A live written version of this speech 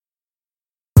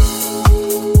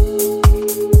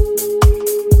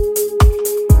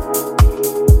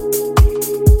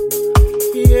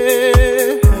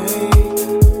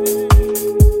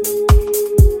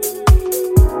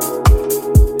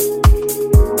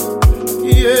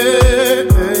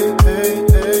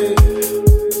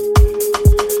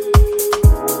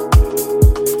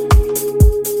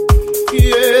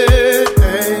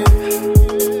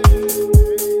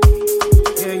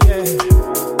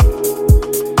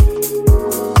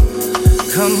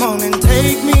Come on and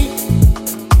take me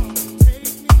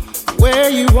where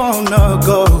you wanna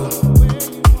go.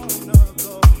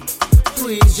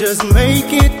 Please just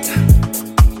make it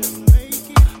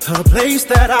a place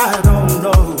that I don't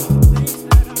know.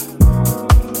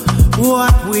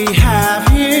 What we have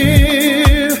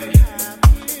here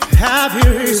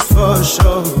is for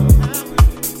sure.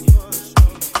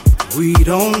 We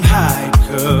don't hide,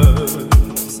 'cause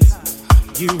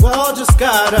you all just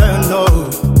gotta know.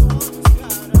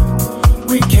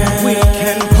 We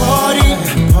can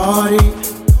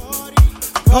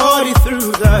party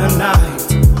through the night.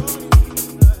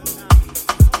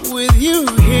 With you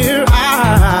here,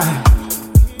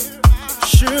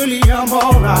 surely I'm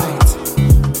alright.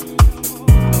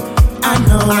 I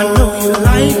know you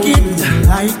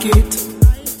like it.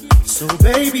 So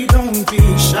baby, don't be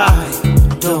shy.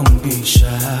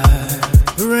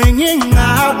 Bringing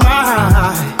out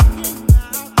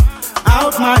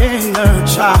my inner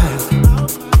child.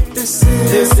 This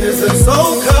is a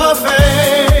soul cafe.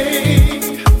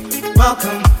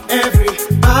 Welcome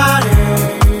everybody.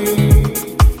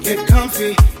 Get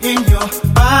comfy in your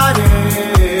body.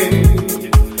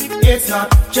 It's not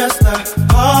just a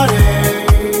party.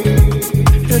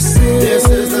 This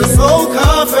is the soul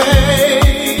cafe.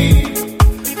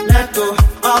 Let go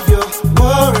of your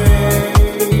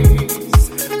worries.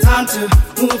 Time to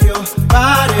move your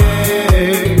body.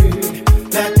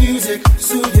 Let music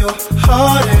soothe your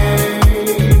heartache.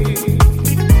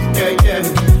 Yeah.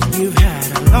 You've had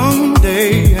a long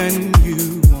day and you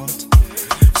want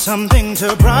something to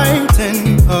brighten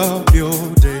up your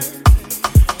day.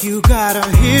 You gotta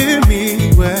hear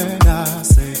me when I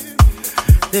say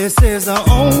this is the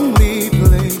only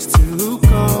place to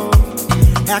go.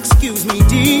 Excuse me,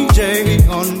 DJ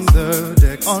on the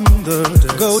deck.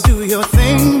 Go do your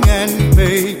thing and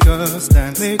make us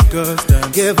dance.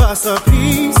 Give us a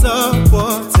piece of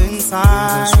what's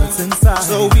inside,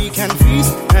 so we can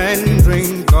feast and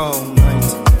drink all night.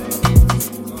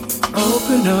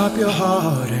 Open up your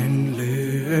heart and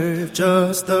live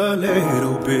just a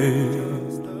little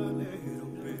bit.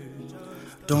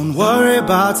 Don't worry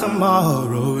about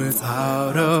tomorrow, it's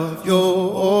out of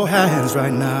your hands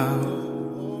right now.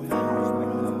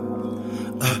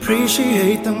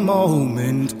 Appreciate the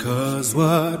moment, 'cause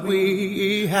what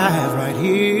we have right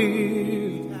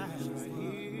here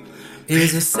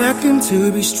is a second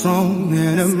to be strong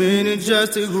and a minute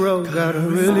just to grow. Gotta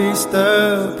release the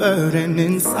burden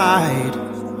inside.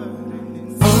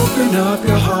 Open up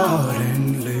your heart and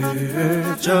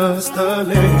live just a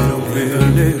little bit.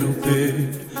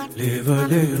 Live a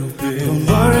little bit. Don't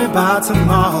worry about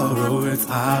tomorrow, it's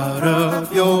out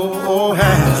of your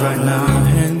hands right now.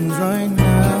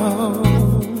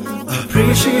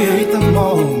 Appreciate the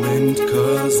moment,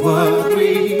 'cause what we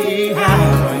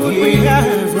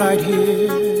have right here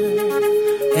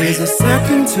is a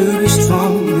second to be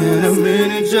strong and a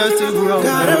minute just to grow.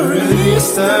 Gotta release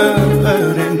the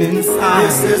burden inside.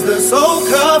 This is the Soul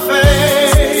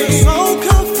Cafe.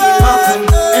 Welcome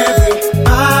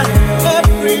everybody.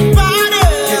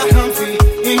 Get comfy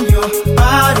in your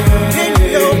body.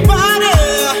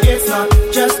 It's not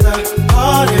just a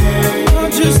party, not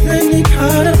just any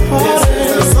kind of party. This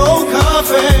is the Soul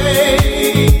Cafe.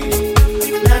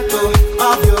 Let go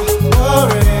of your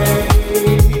worries.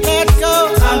 Let go.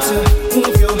 Time to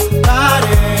move your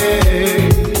body.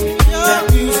 Let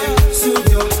music soothe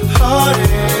your heart.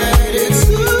 Let it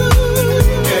soothe.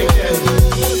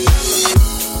 Yeah.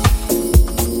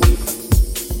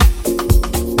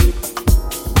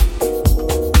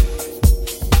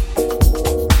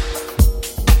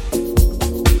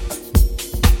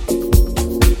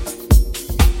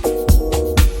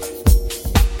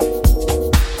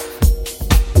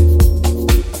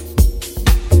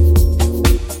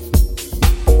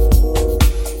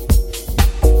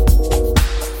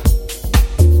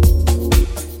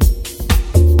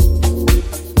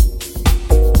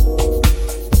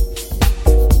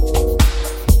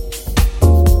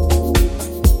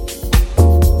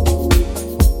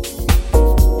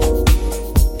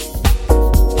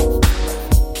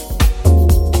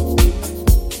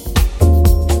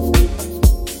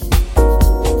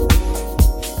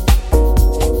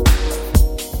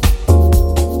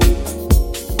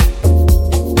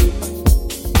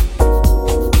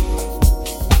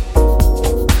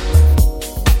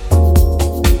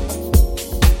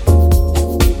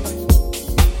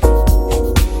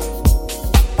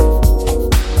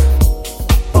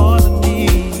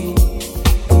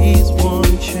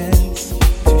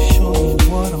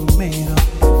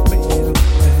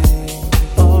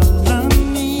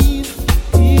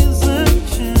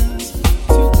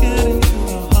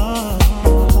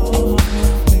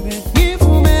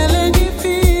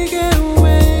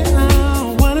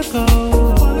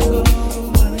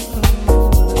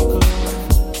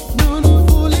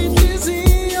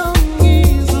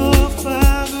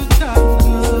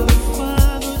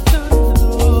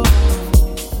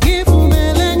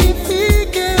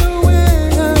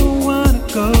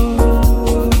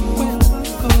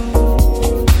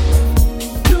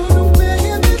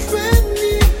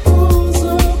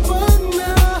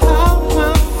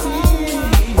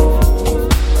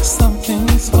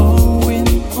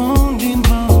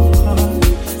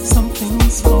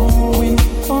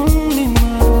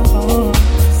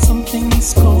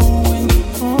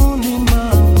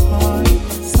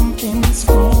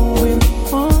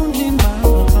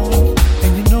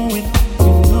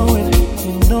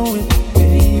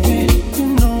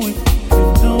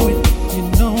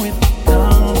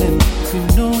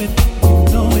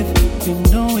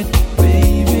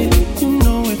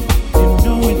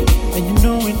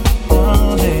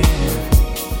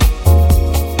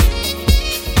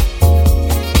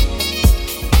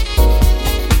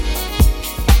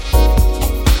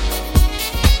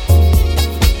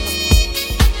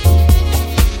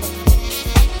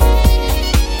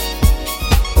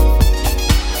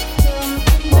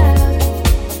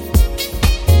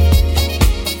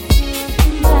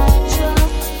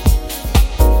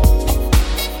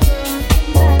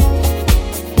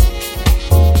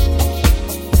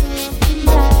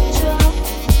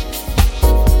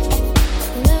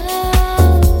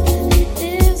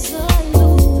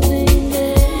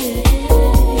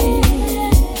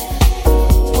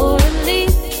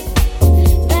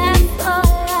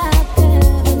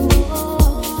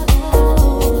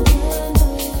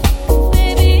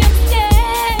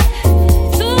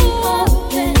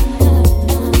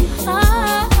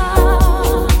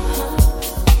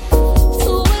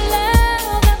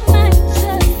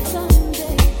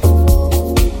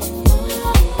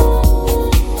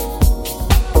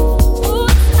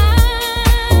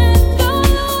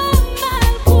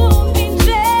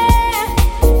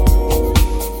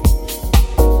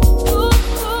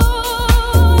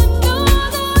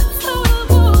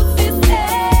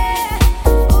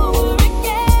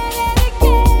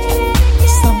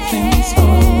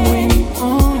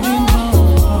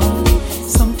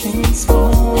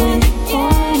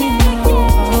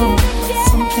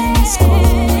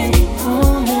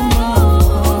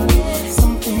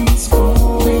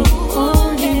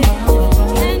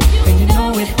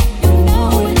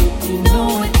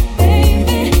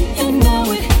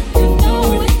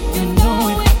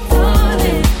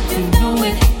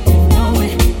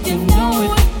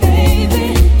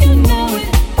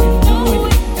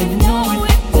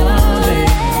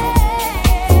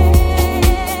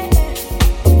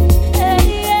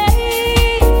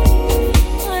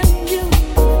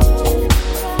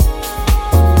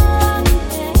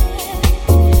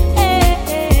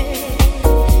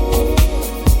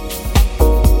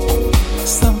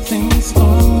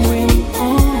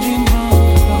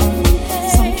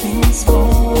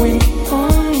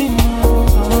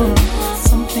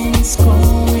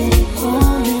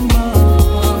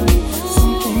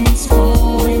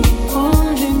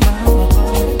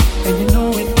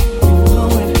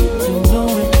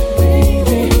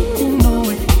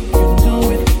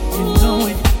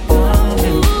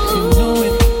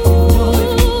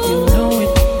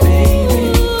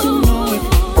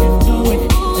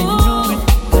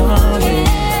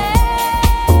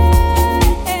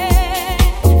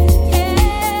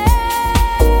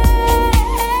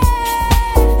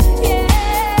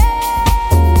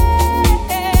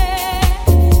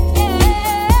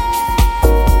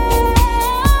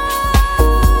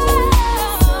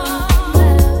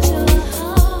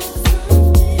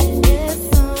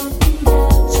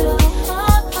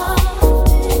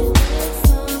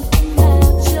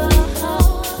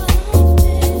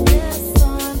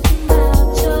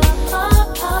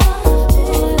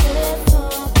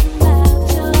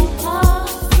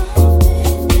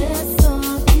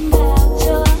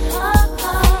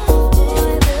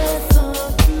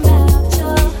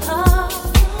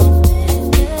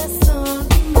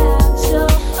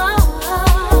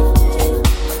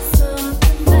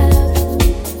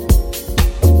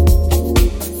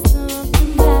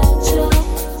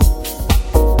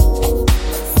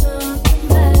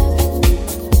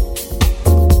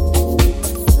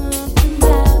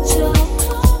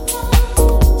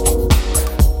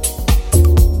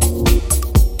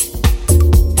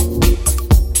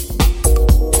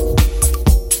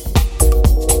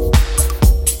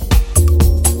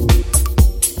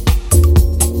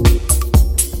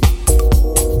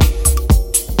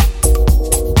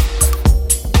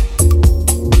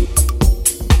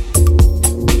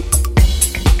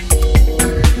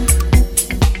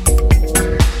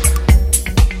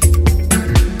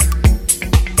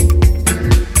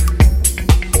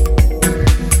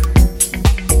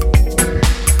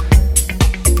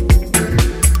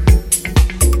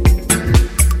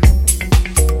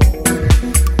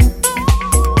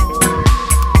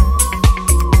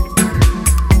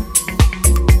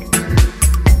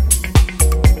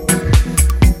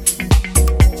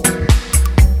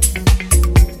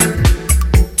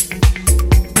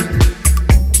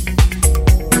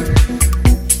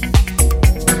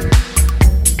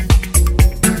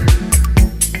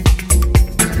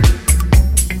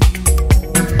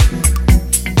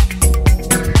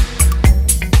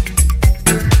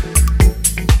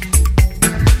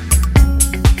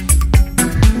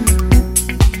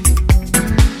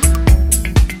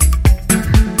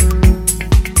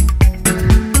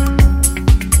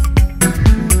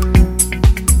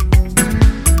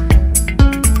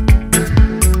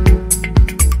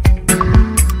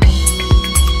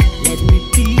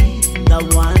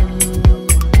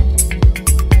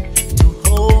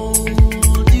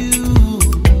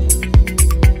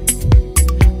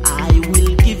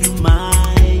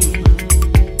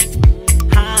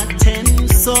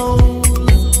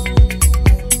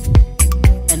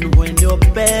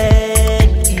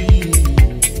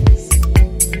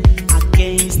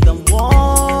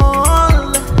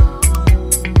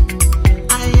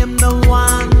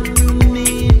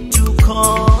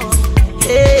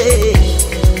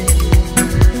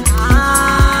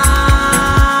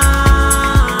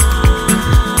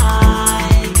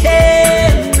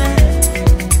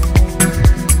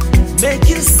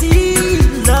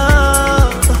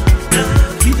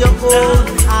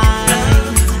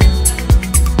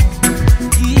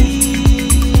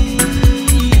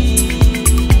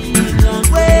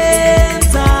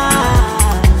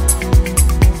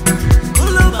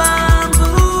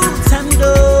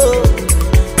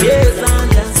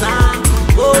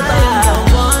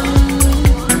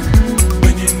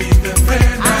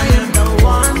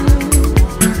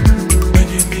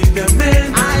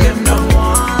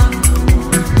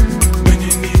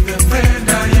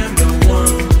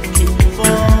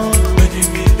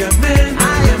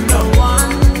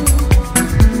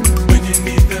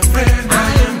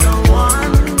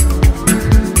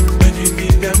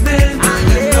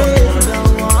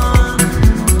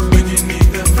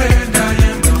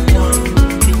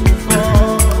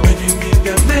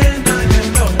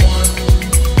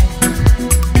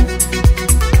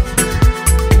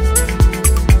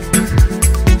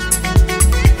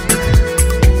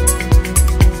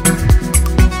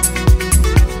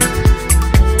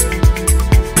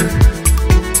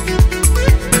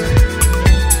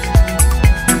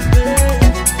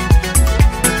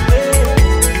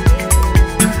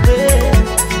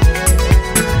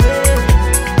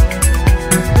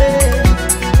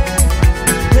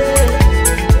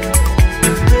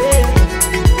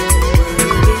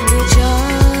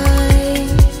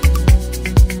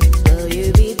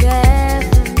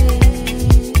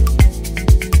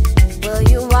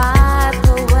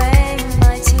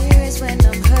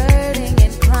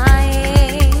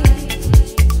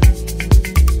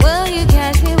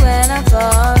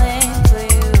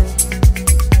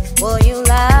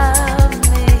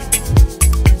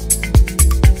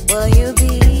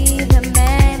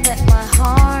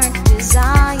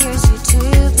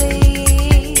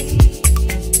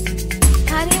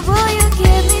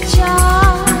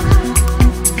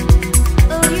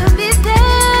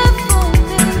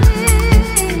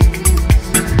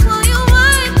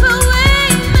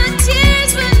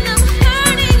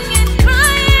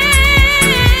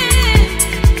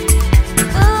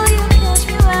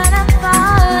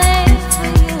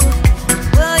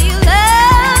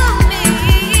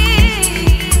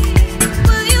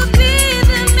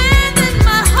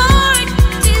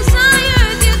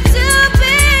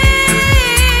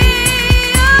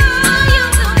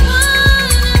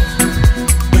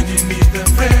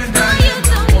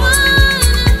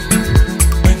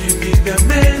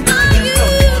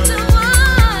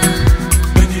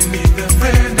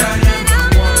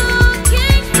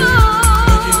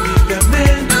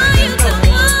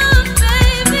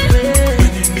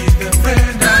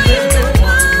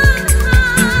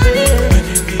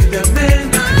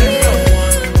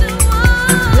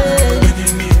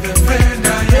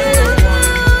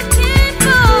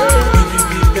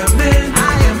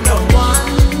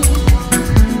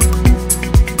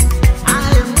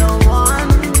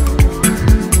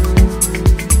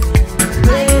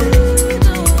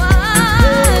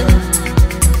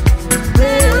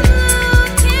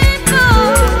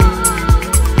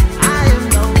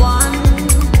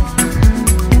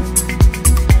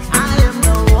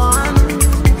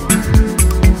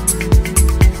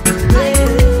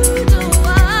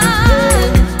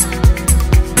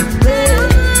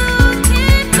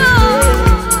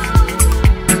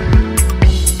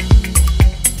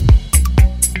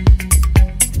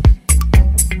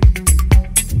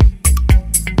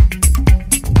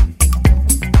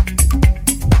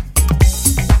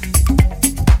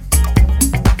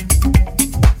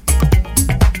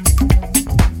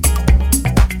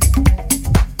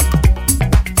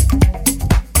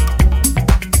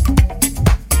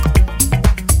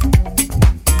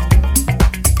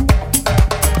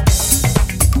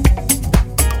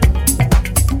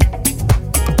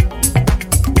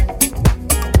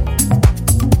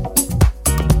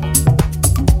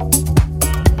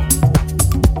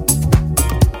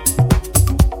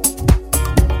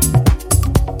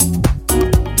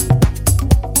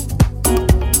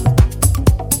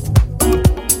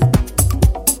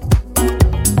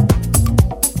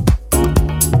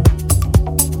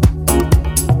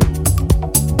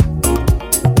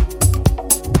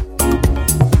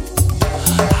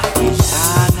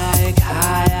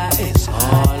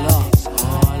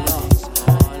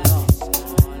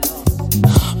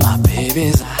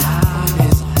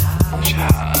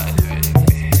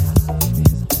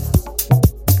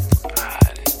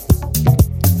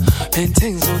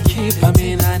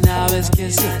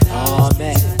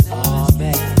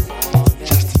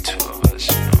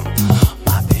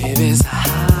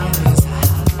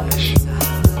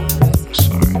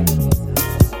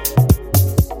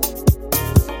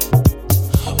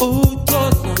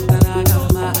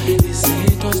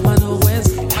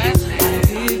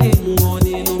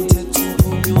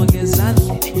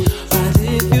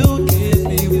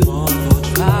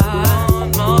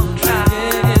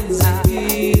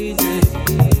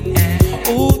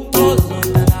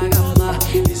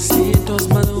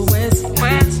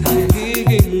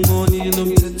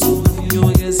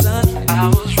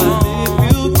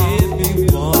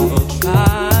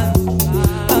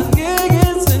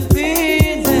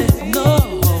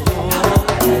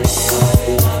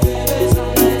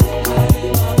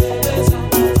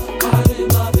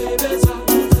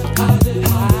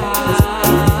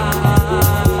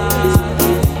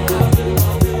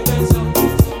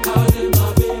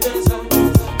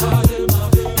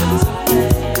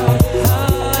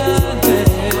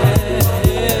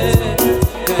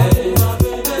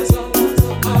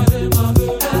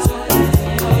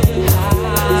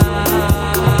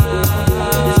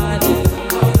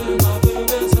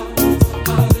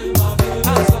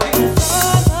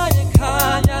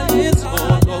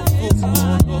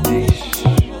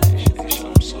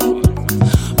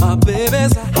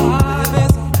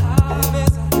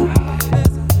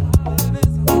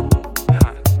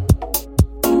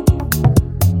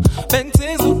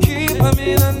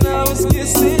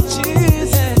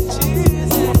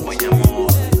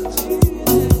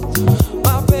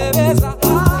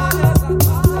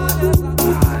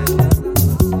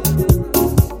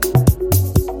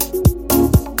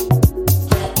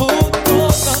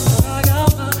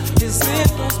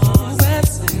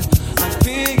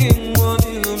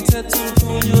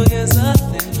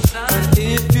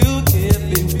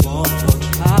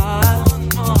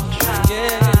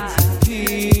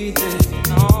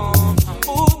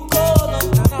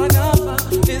 I know.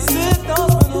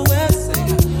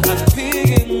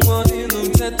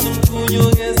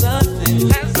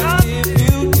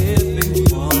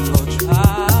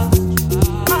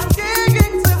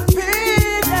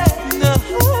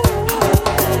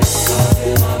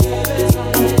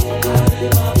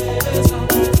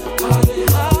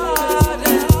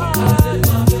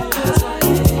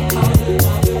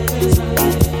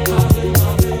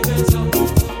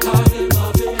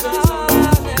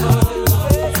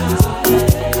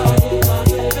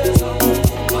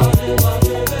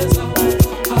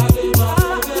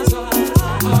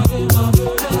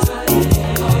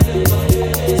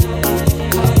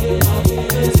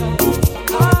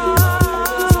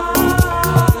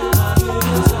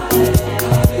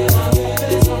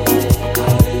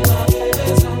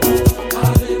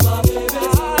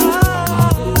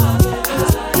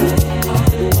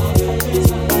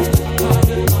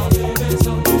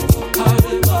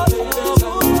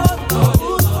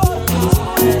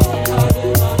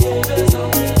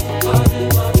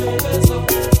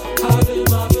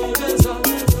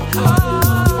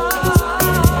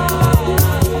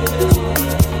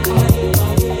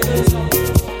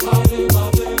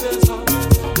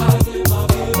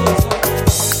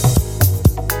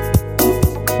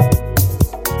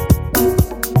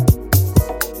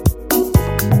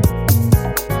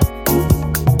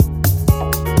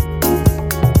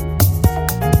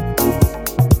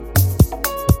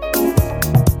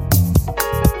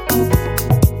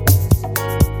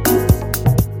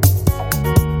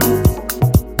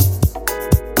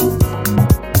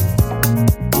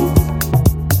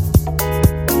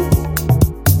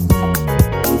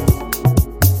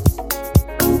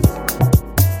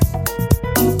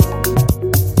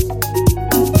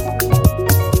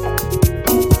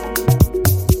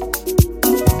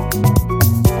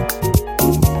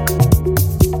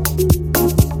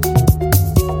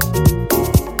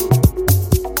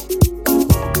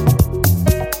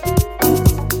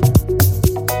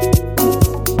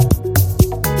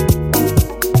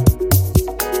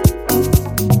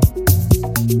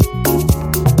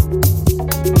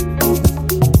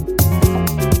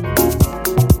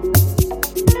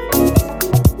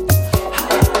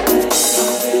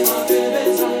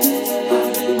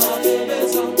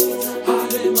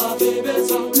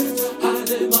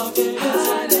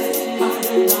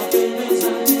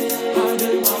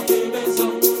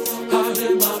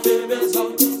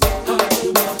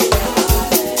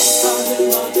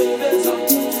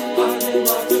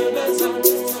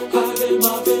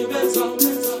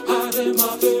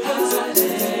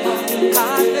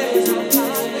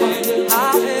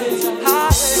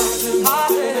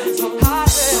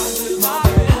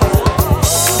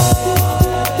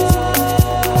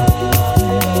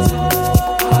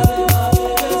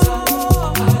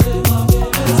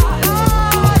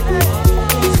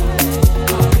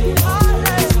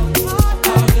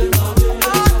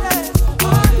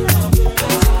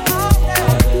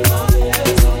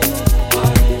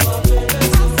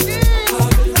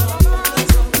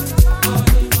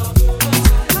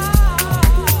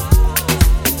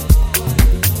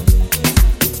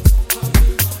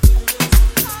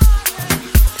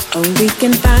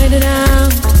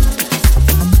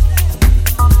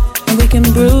 and we can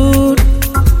brood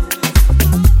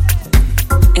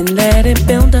and let it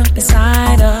build up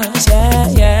inside us. Yeah,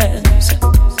 yes.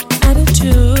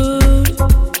 Attitude,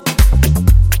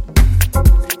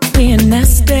 being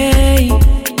nasty,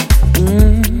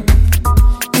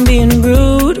 and being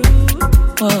rude.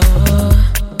 Oh,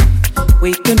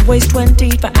 we could waste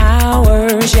 24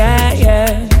 hours. Yeah,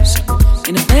 yes.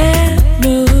 In a bad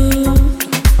mood.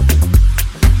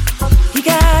 He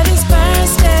got his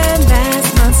first and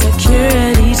last month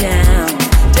security down.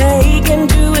 Taken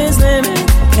to his limit,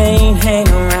 can't hang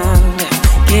around.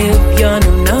 Give your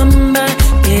new number,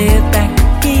 give back the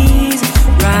keys.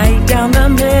 Right down the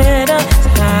middle, is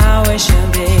how it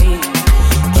should be.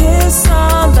 Kiss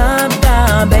all of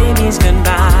the babies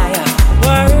goodbye.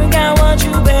 Work out what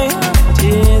you pay,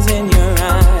 tears in your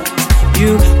eyes.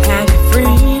 You had your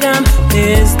freedom,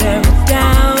 is there a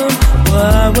doubt?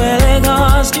 What will it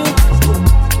cost you?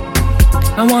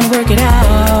 I wanna work it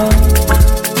out.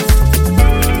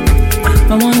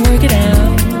 I wanna work it out.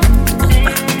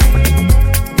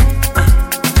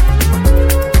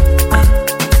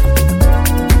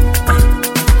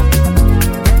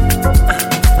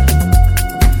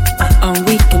 Or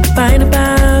we can fight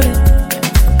about it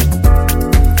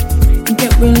and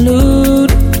get real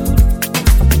lewd.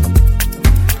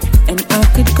 And I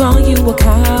could call you a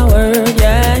coward,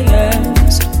 yeah,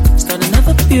 yes. Start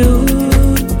another feud,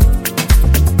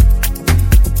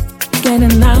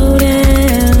 getting loud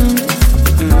and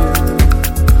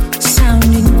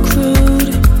sounding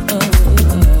crude.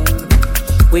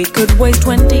 We could waste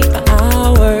 24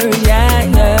 hours, yeah,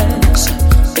 yes,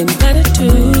 in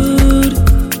gratitude.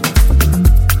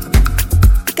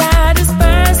 Got his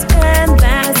first and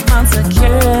last month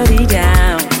security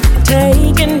down.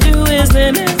 Taken to his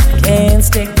limit, can't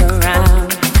stick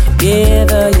around. Give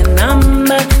her your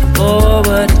number,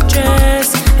 forward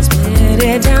address. Split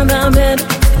it down the middle,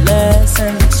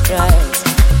 lessen the stress.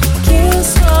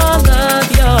 Kiss all of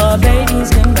your babies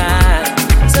goodbye.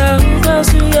 So close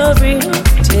to your freedom,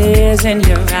 tears in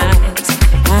your eyes.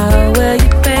 How will you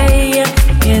pay?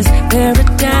 Is there a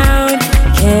doubt?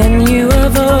 Can you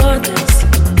avoid this?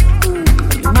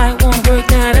 You might want to work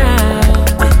that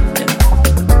out.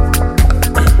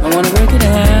 I want to work it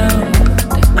out.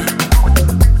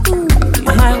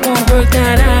 You might want to work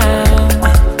that out.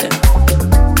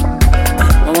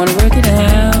 I want to work it out.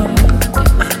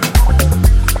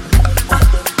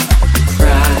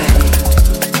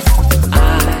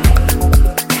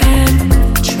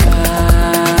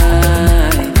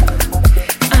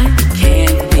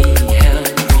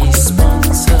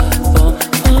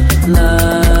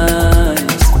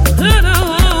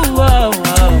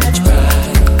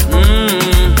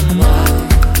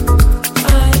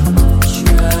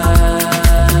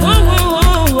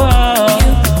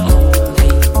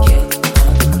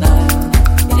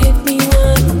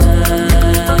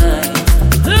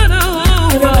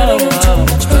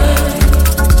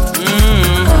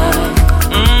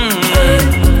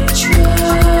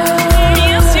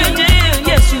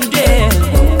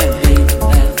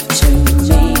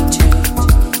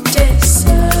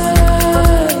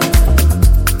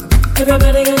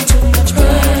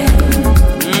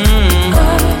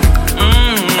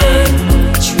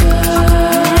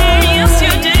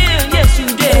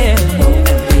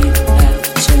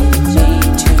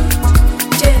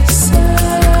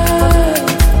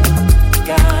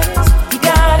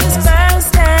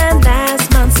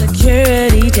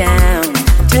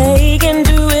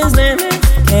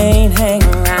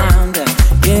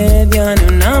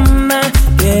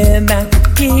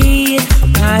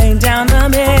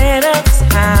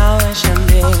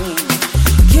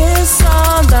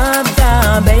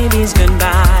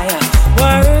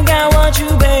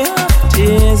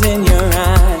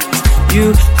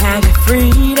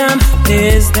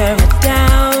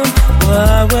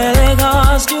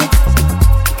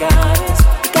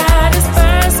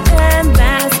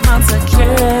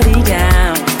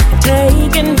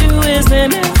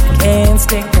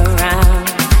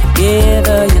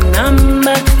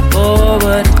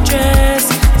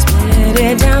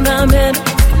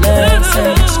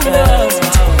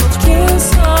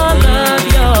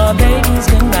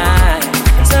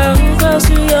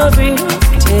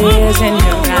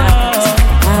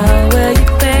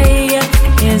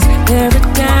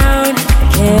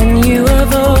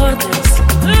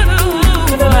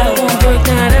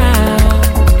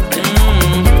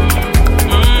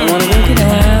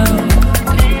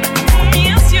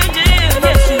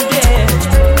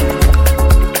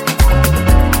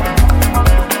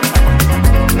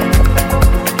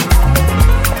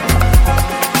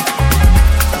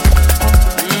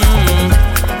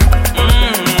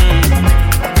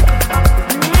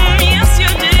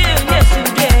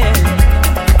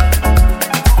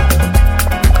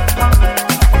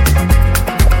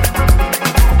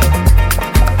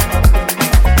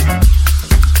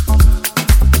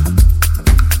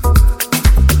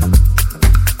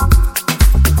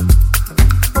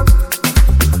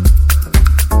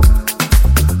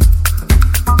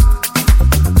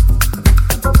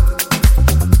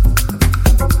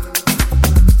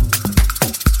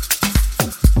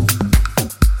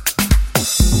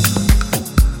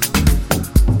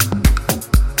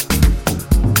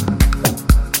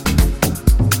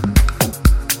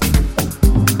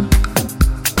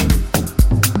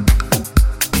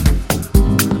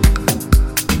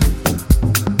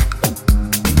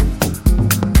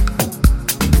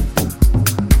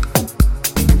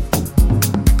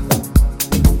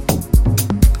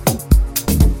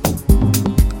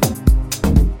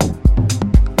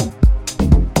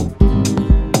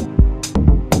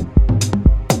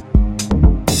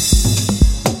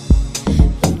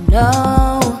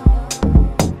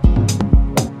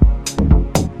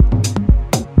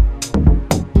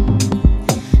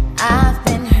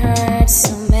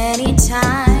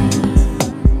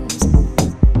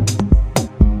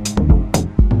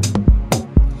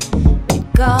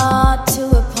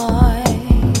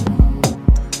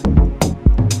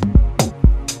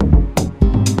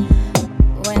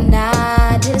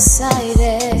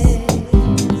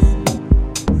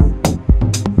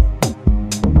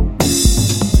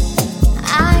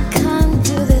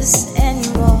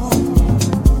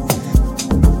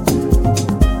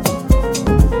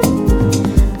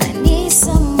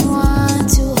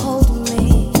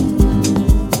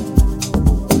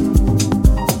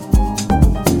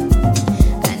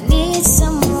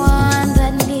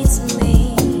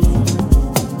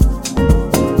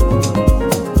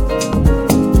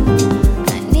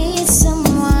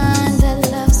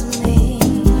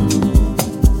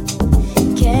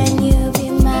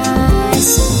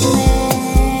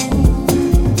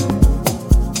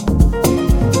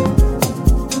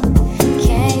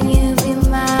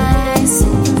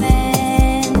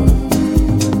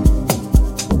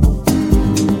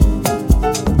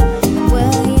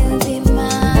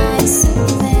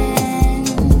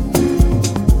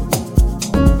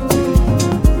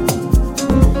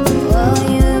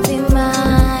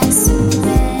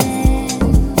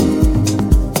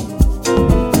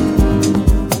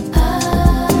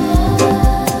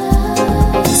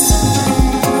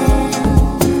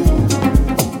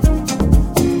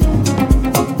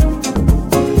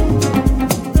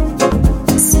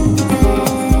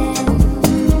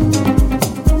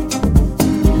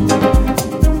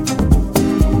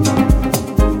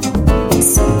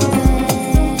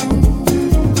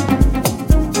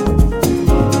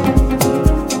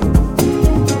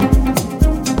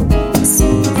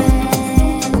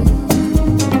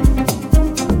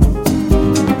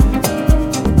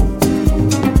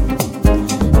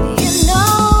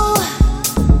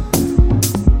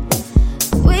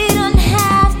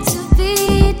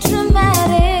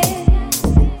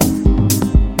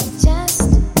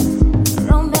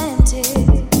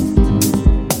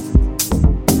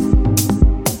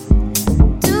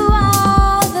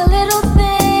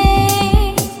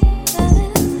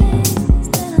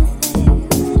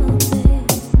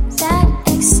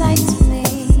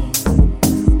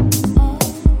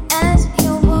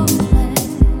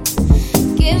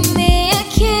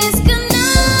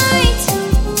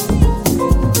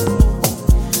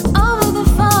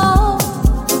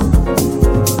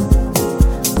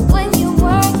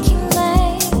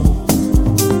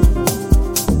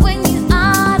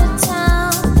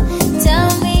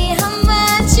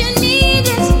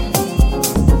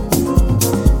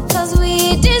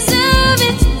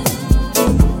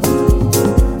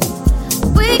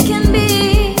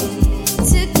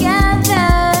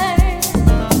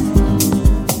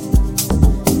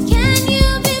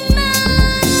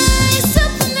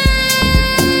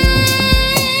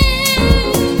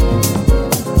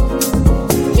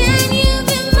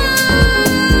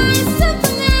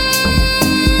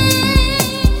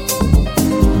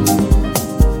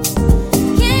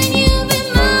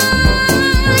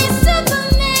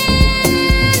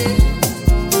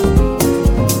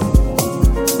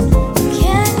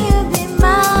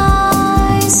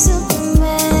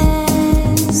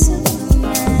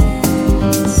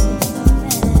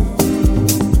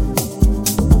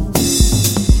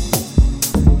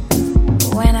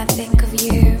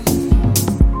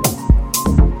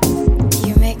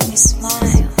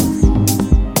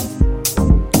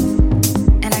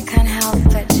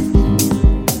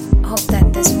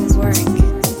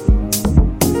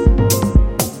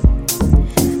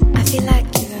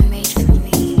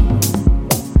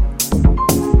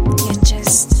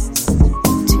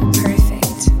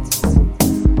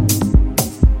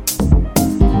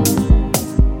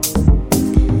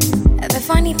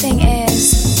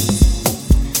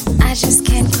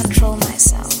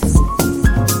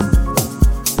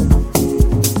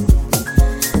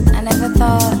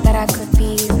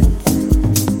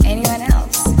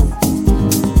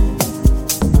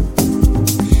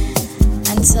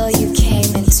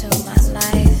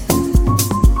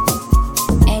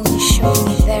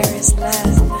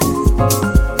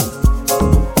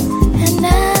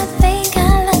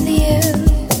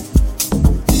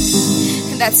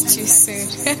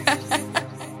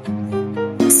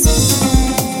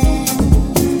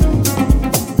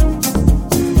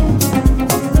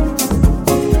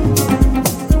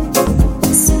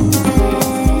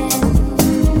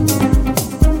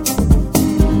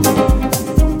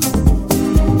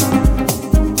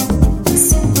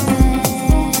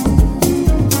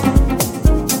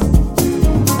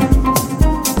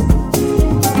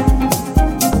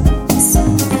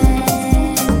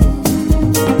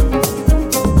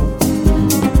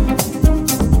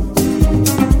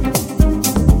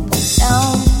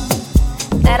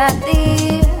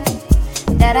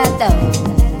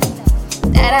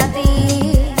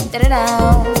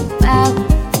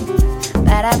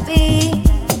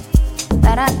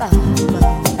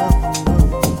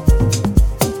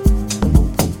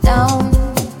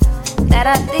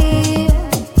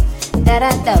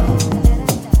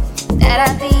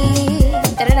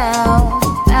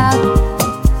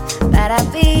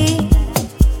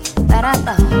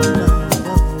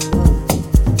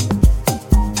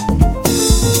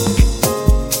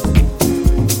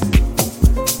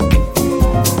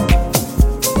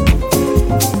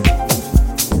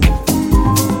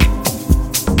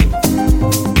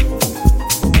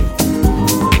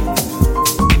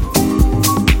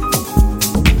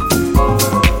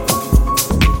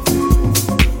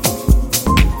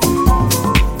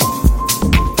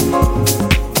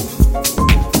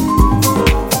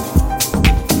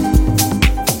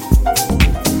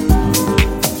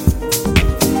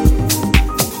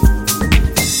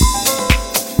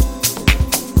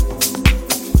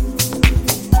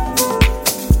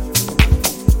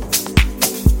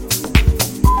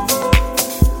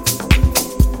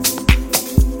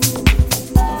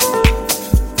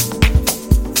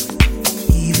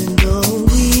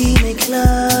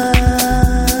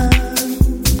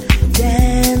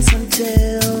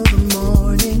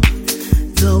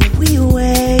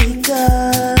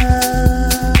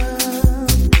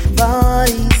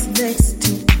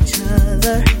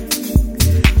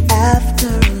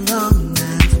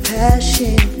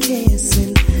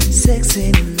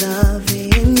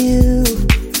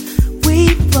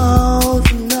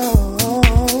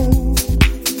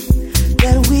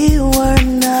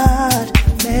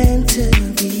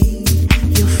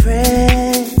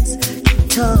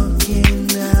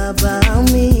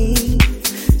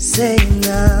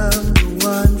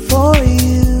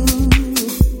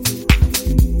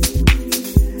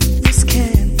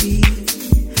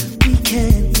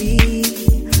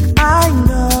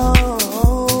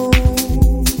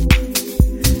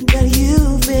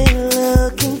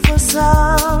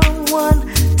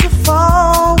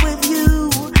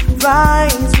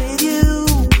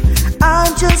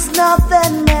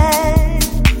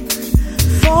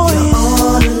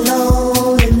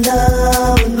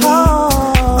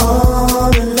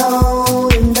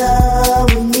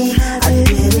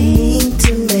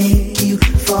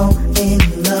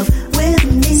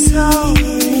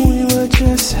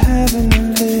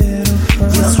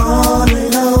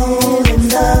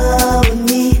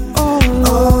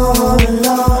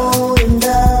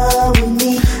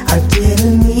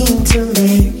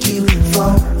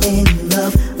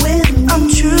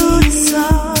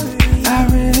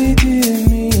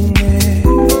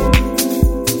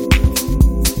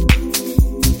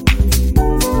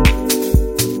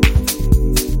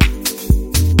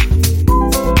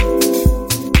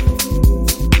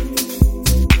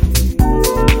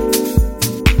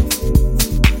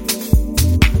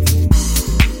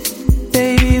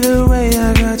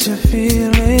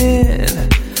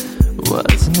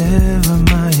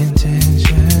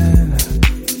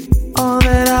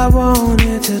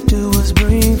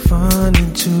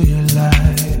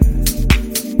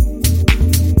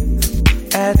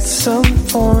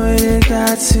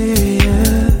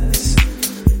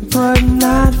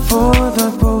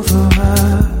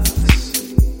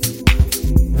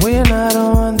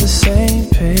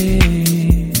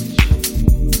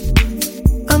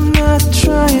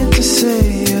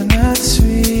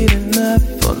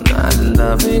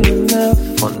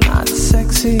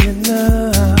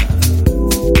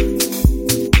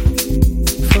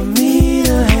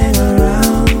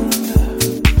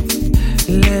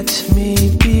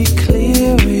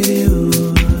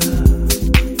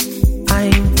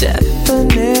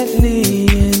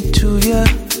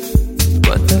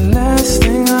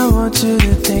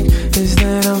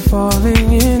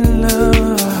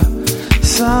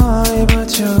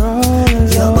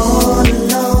 You're all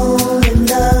alone in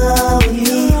love with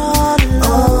me.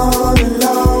 All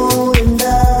alone in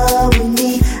love.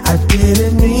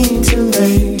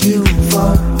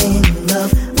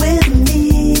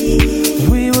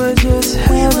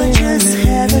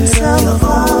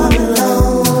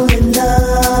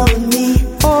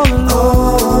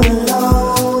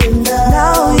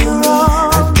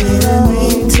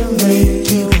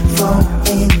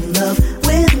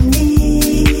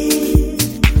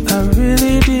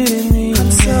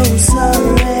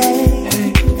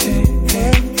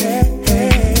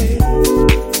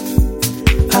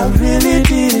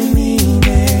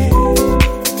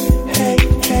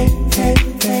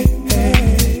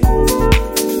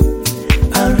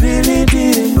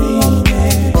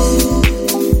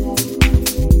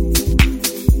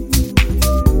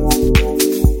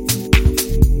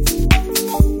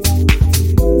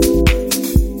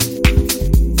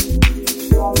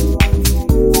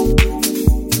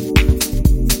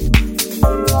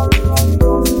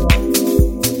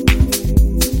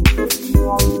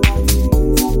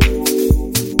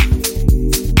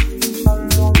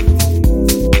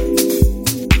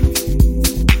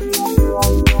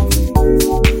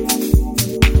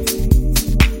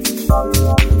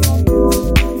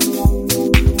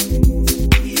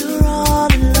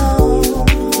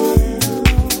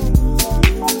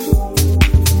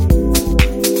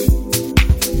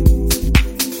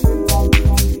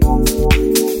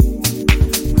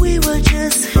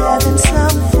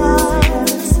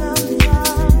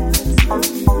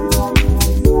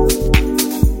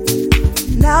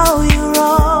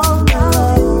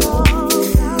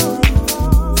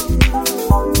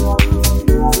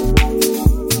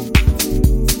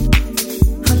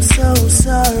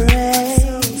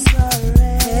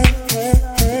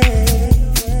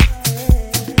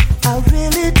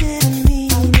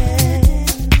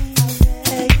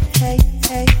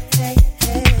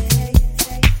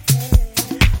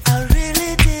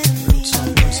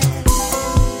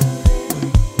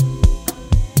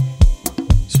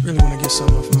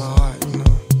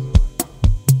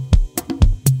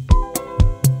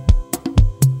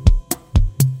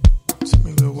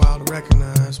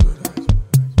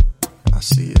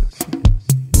 see it.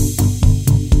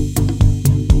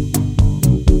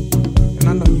 And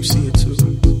I know you see it too.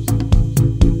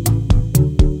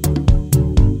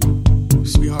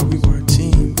 Sweetheart, we were a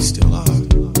team, we still are.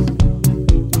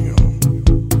 You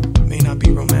know, may not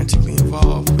be romantically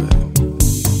involved, but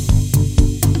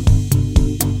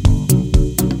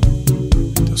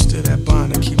there's still that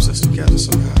bond that keeps us together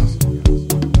somehow.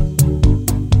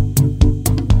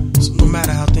 So no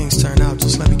matter how things turn out,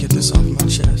 just let me get this off my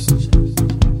chest.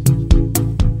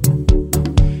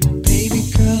 Baby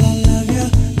girl, I love ya.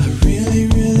 I really,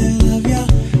 really love ya.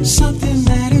 Something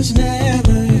that has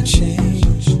never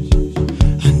changed.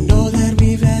 I know that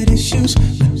we've had issues,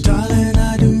 but darling,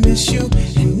 I do miss you.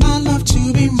 And I love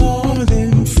to be more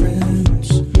than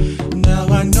friends. Now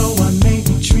I know I may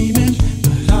be dreaming,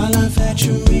 but I love that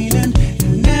you're meaning,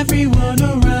 and everyone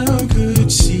around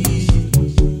could see.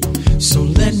 So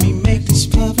let me make this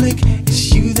public.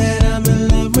 It's you that I'm in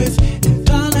love with, and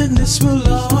darling, this will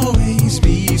always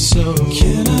be so.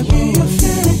 Can I be a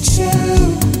fairy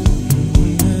tale?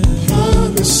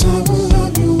 Promise I will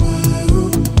love you well.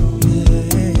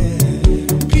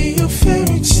 Be a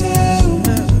fairy tale.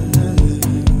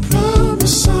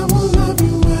 Promise I will love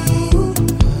you well.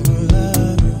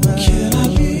 Can I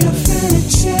be a fairy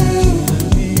tale?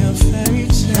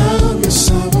 Promise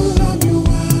I will love you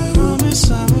well.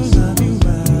 Promise I will love you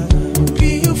well.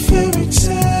 Be a fairy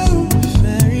tale.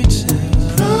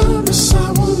 Promise I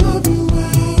will love you well.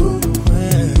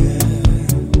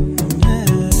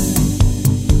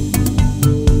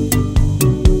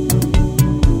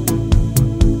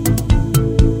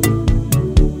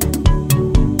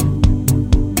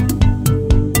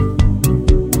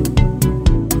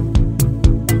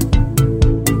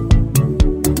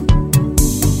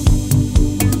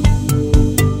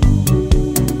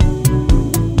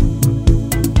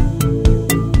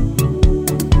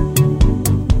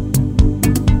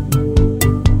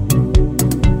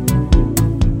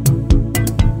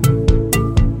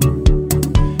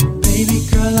 Baby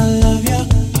girl, I love ya.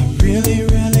 I really,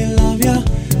 really love ya.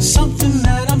 Something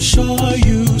that I'm sure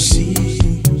you see.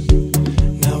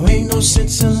 Now ain't no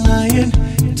sense in lying,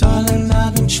 darling.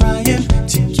 I've been trying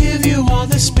to give you all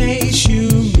the space you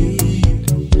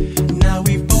need. Now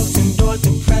we've both endured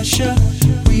the pressure,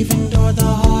 we've endured the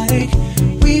heartache,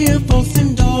 we have both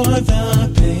endured the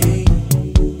pain.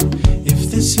 If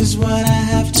this is what I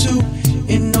have to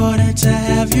in order to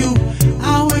have you,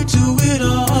 I would do it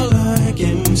all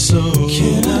again. So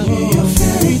can I be a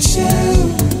fairy tale?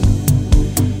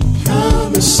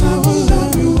 Promise I will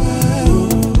love you well.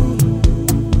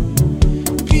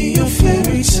 Be a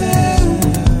fairy tale.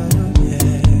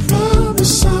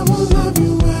 Promise I will love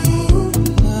you well.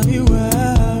 Love you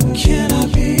well. Can I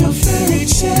be a fairy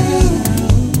tale?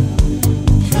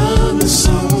 Promise I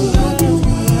will love you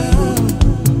well.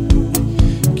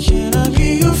 Can I be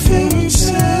a fairy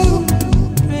tale?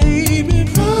 Baby,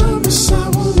 promise I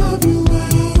will love you well.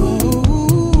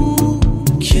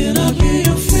 Can I be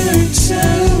a fairy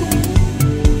tale?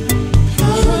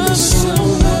 Promise I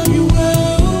will love you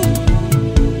well.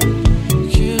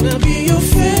 Can I be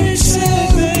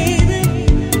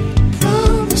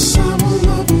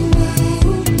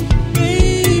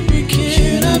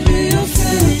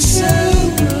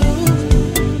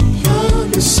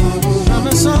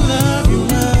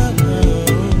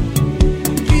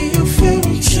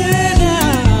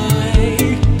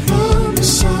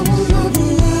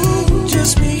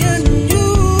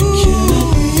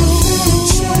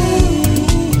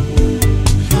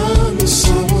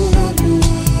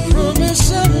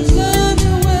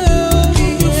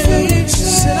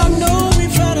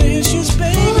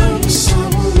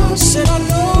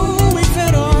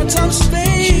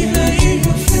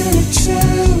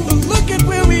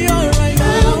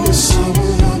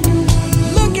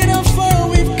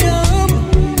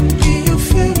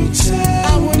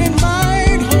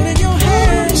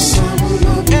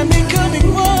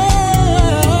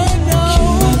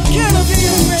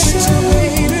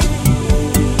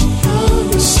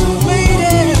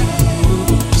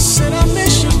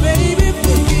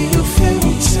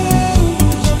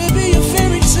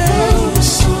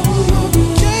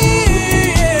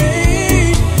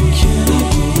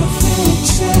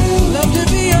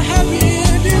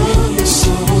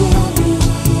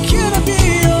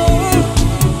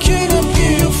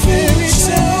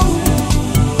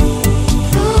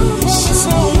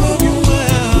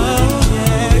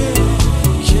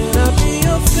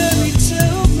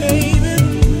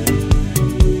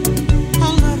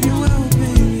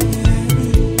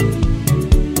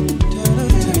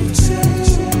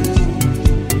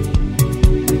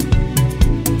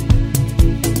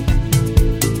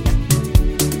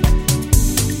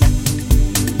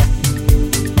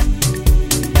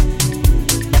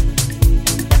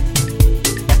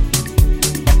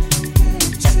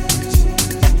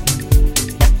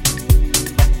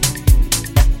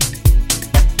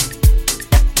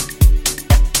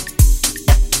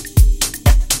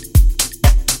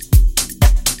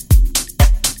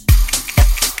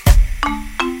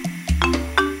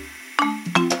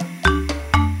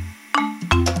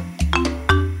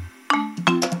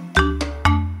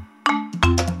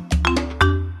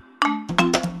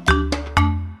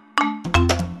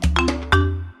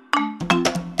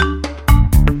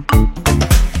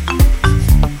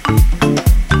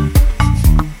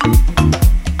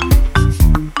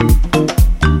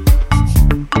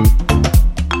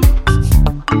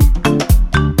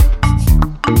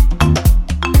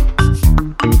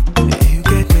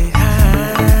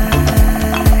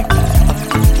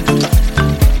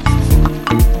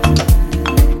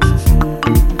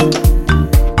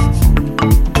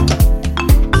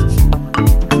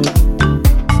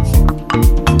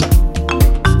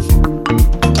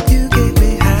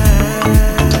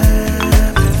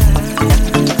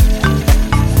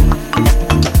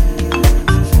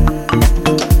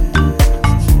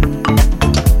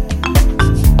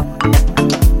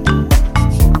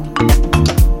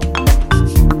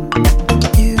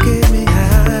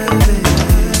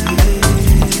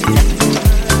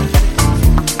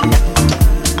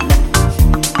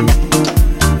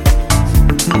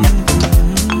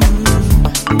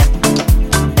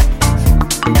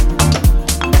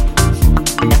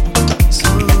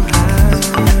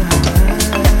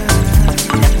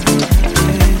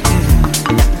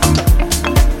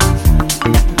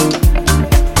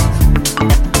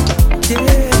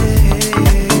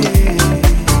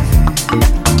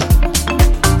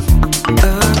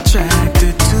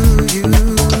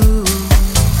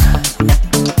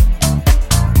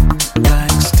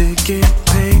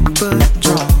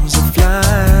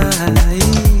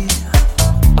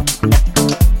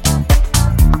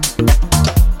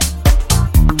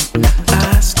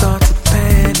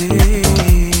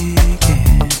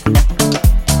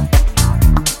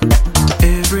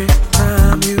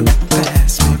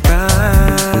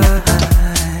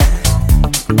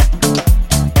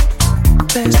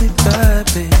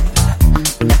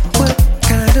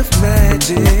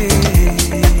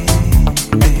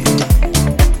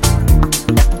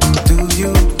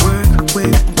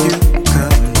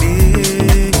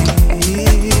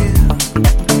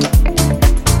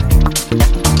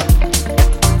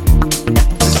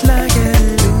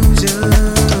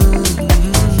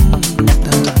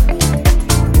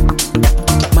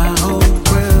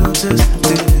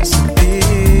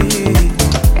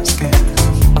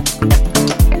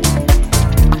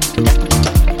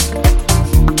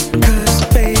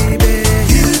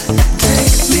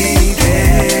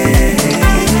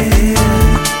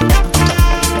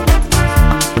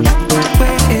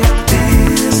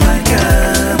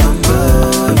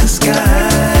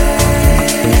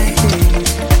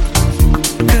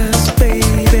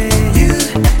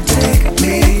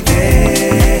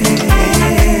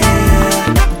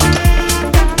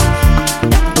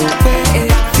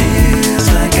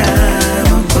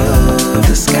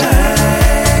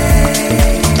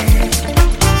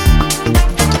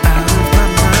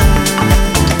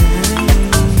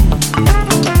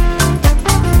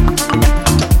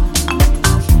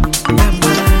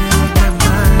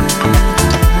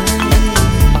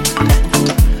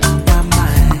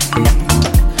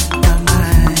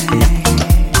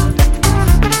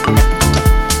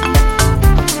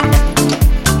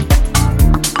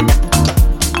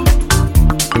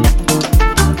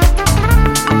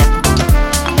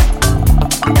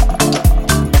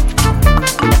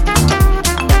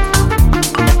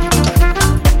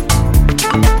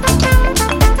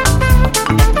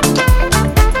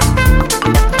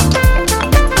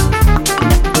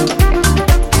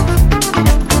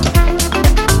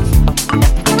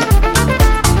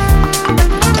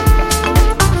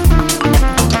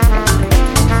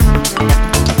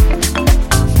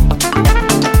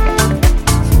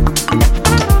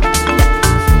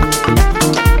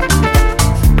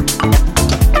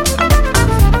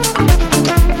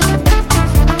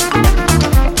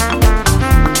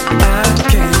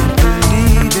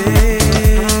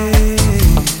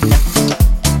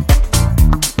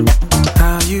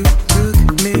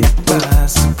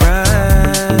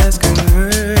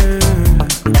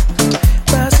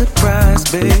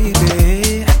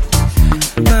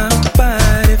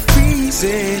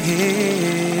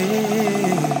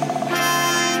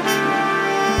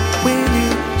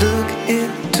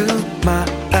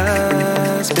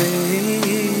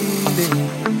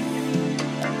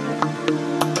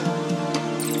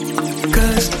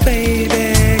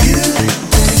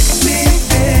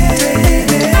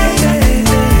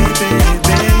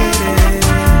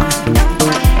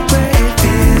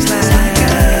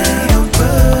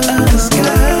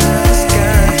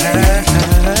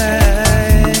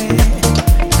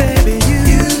Baby,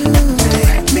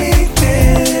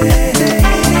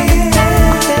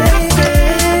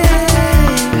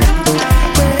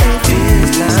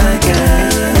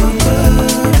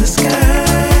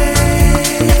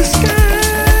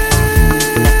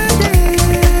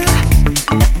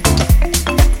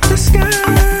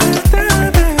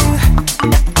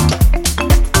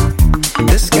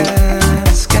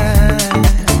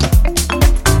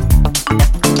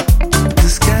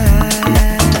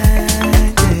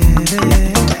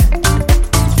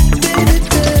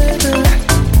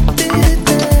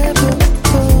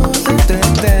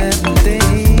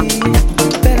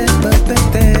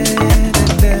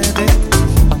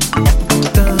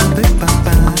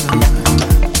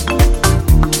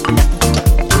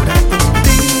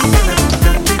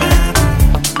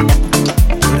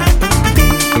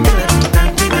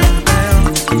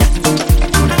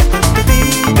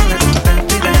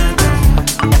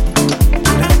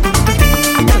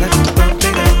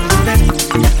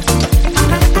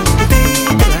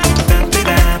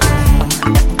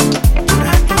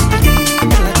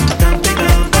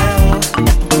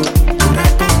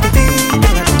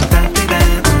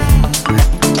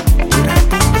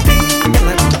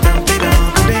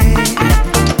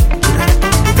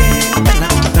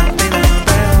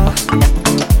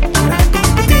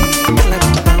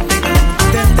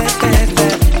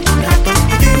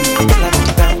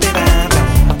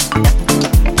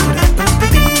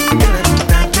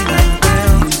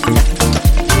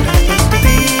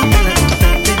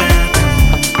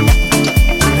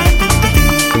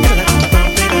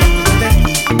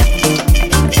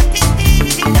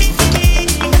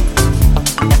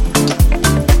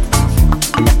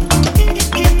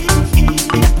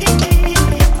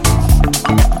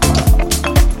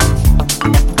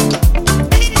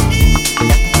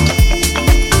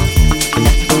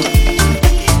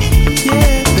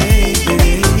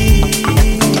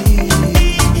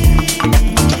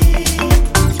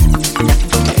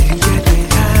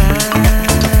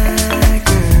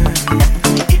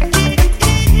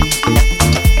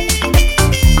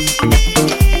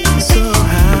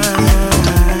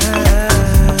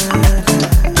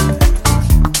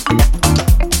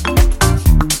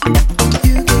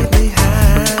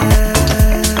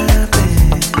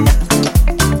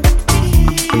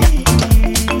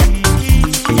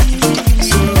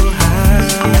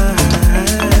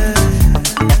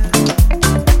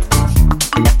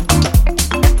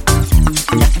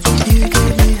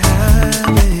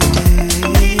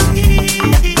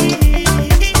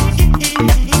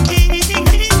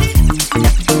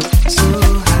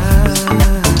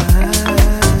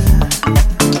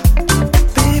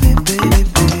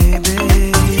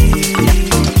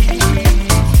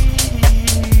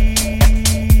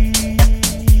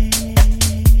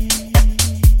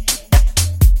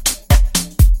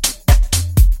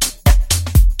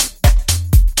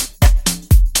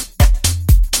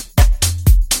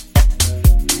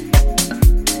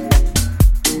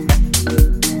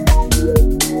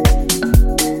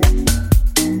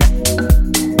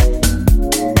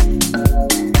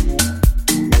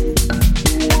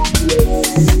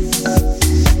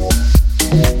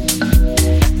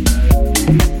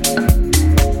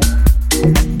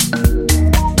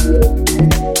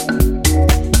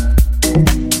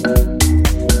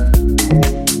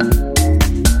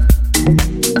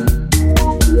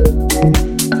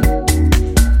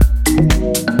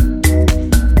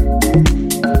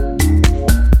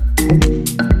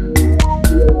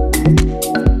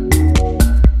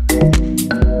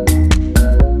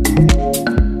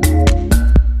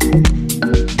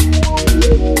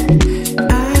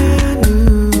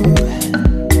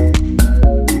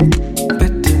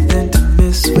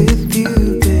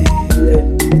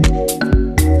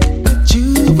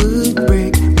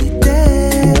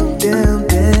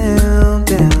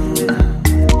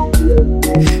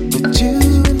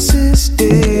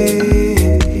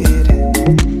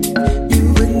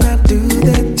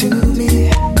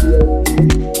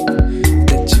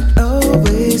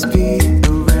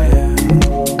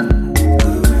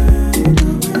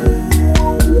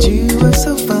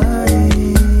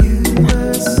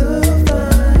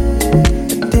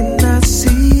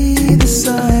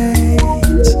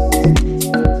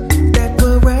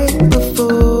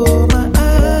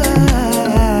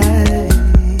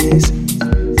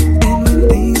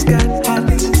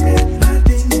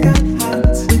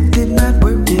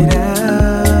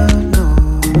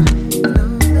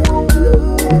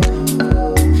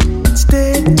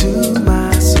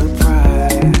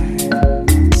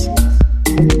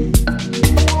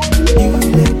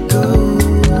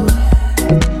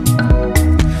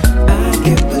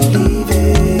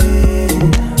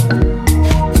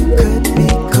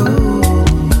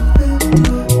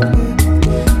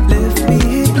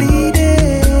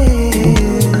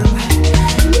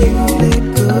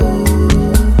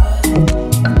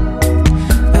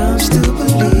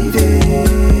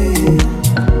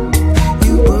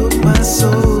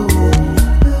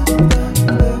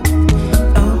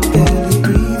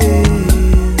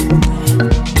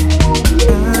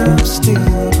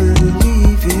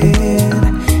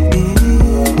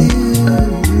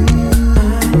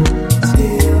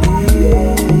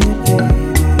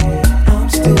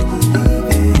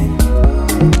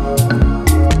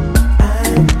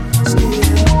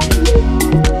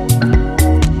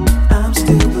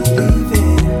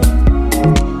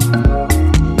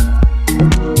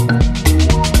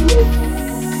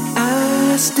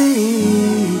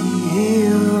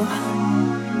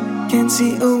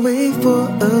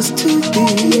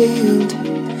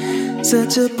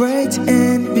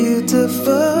 and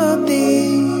beautiful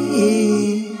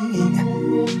thing.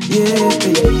 Yeah,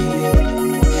 baby.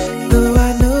 Though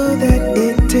I know that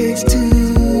it takes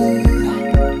two,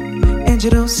 and you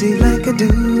don't see like I do,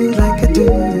 like I do.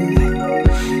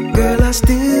 Girl, I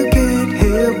still can't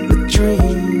help but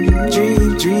dream,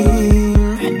 dream,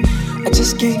 dream. I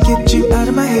just can't get you out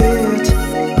of my head,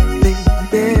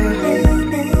 baby.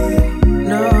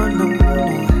 No, no, no.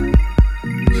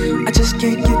 I just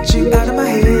can't get you out of my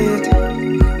head,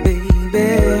 baby.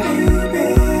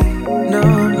 No,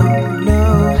 no, no.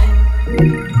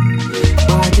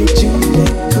 Why did you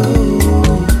let go?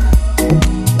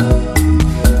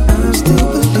 I'm still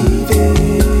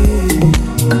believing.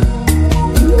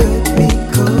 You cut me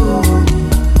cold,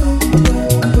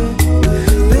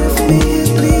 left me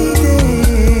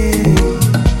bleeding.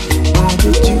 Why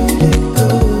did you let go?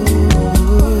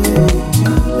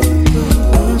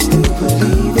 I'm still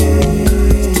believing.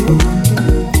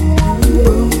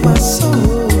 Broke my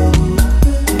soul.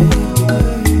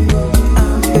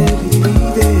 I'm barely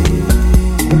breathing.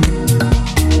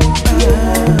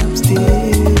 I'm still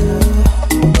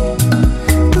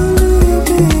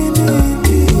believing in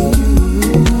you.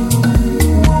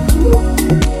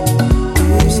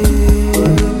 I'm still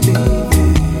believing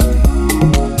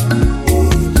in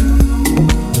you.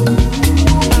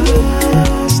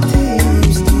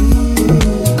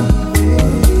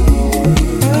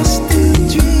 I still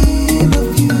dream of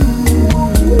you.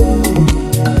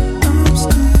 I'm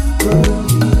still believing,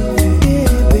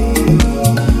 baby.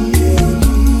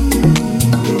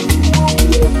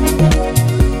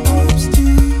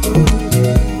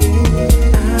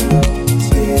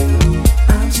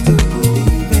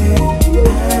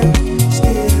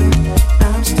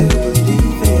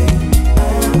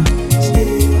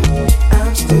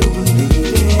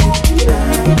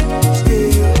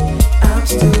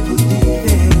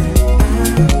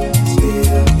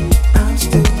 I'm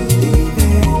still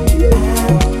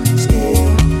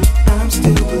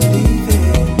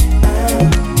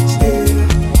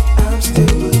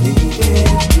still